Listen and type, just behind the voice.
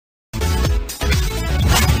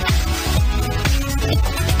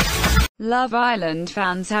Love Island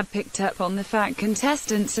fans have picked up on the fact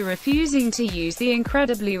contestants are refusing to use the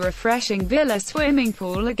incredibly refreshing villa swimming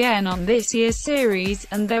pool again on this year's series,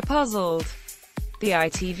 and they're puzzled. The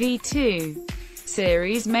ITV2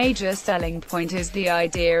 series' major selling point is the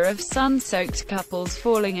idea of sun-soaked couples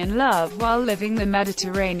falling in love while living the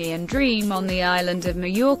Mediterranean dream on the island of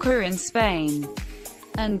Mallorca in Spain.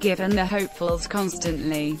 And given the hopefuls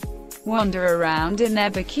constantly wander around in their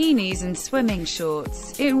bikinis and swimming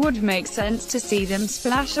shorts, it would make sense to see them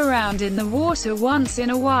splash around in the water once in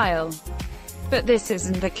a while. But this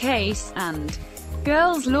isn't the case, and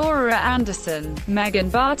girls Laura Anderson,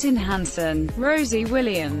 Barton Hanson, Rosie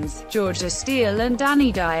Williams, Georgia Steele and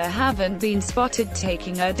Danny Dyer haven't been spotted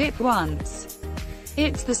taking a dip once.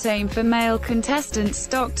 It's the same for male contestants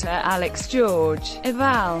Dr. Alex George,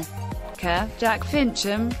 Eval Jack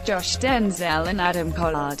Fincham, Josh Denzel and Adam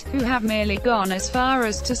Collard, who have merely gone as far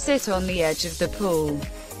as to sit on the edge of the pool.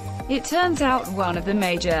 It turns out one of the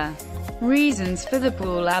major reasons for the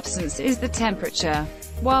pool absence is the temperature.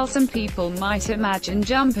 While some people might imagine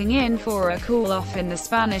jumping in for a cool-off in the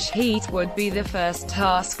Spanish heat would be the first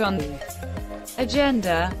task on the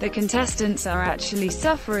agenda, the contestants are actually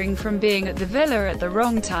suffering from being at the villa at the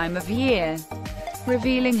wrong time of year.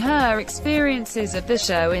 Revealing her experiences of the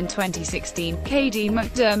show in 2016, Katie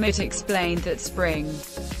McDermott explained that spring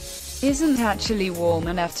isn't actually warm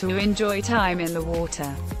enough to enjoy time in the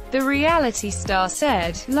water. The reality star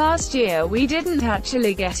said, "Last year we didn't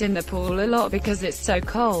actually get in the pool a lot because it's so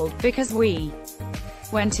cold, because we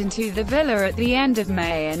went into the villa at the end of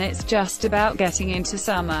May and it's just about getting into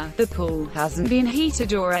summer. The pool hasn't been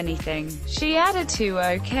heated or anything," she added to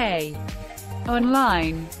OK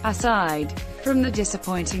Online. Aside from the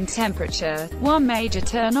disappointing temperature, one major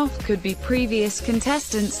turn-off could be previous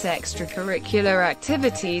contestants' extracurricular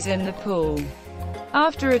activities in the pool.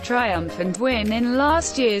 After a triumphant win in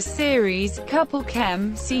last year's series, couple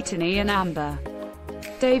Kem Cetinay and Amber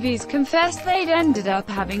Davies confessed they'd ended up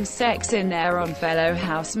having sex in there on fellow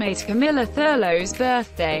housemate Camilla Thurlow's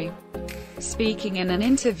birthday. Speaking in an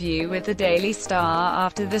interview with the Daily Star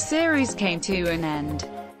after the series came to an end,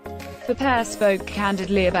 the pair spoke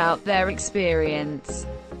candidly about their experience.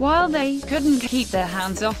 While they couldn't keep their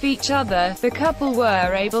hands off each other, the couple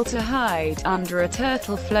were able to hide under a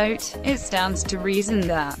turtle float. It stands to reason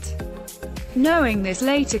that, knowing this,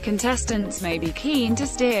 later contestants may be keen to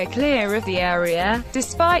steer clear of the area,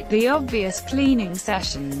 despite the obvious cleaning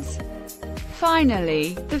sessions.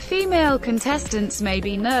 Finally, the female contestants may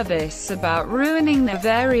be nervous about ruining their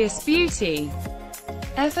various beauty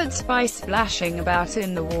efforts by splashing about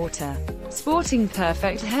in the water. Sporting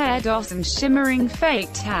perfect hair dots and shimmering fake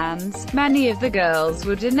tans, many of the girls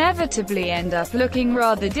would inevitably end up looking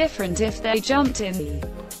rather different if they jumped in the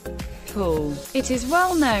pool. It is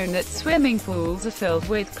well known that swimming pools are filled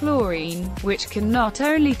with chlorine, which can not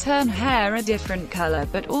only turn hair a different color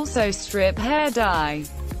but also strip hair dye.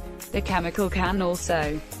 The chemical can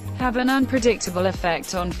also have an unpredictable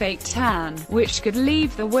effect on fake tan, which could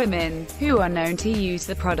leave the women, who are known to use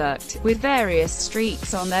the product, with various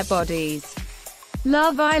streaks on their bodies.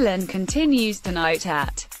 Love Island continues tonight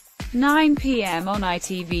at 9 p.m. on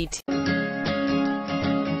ITV2.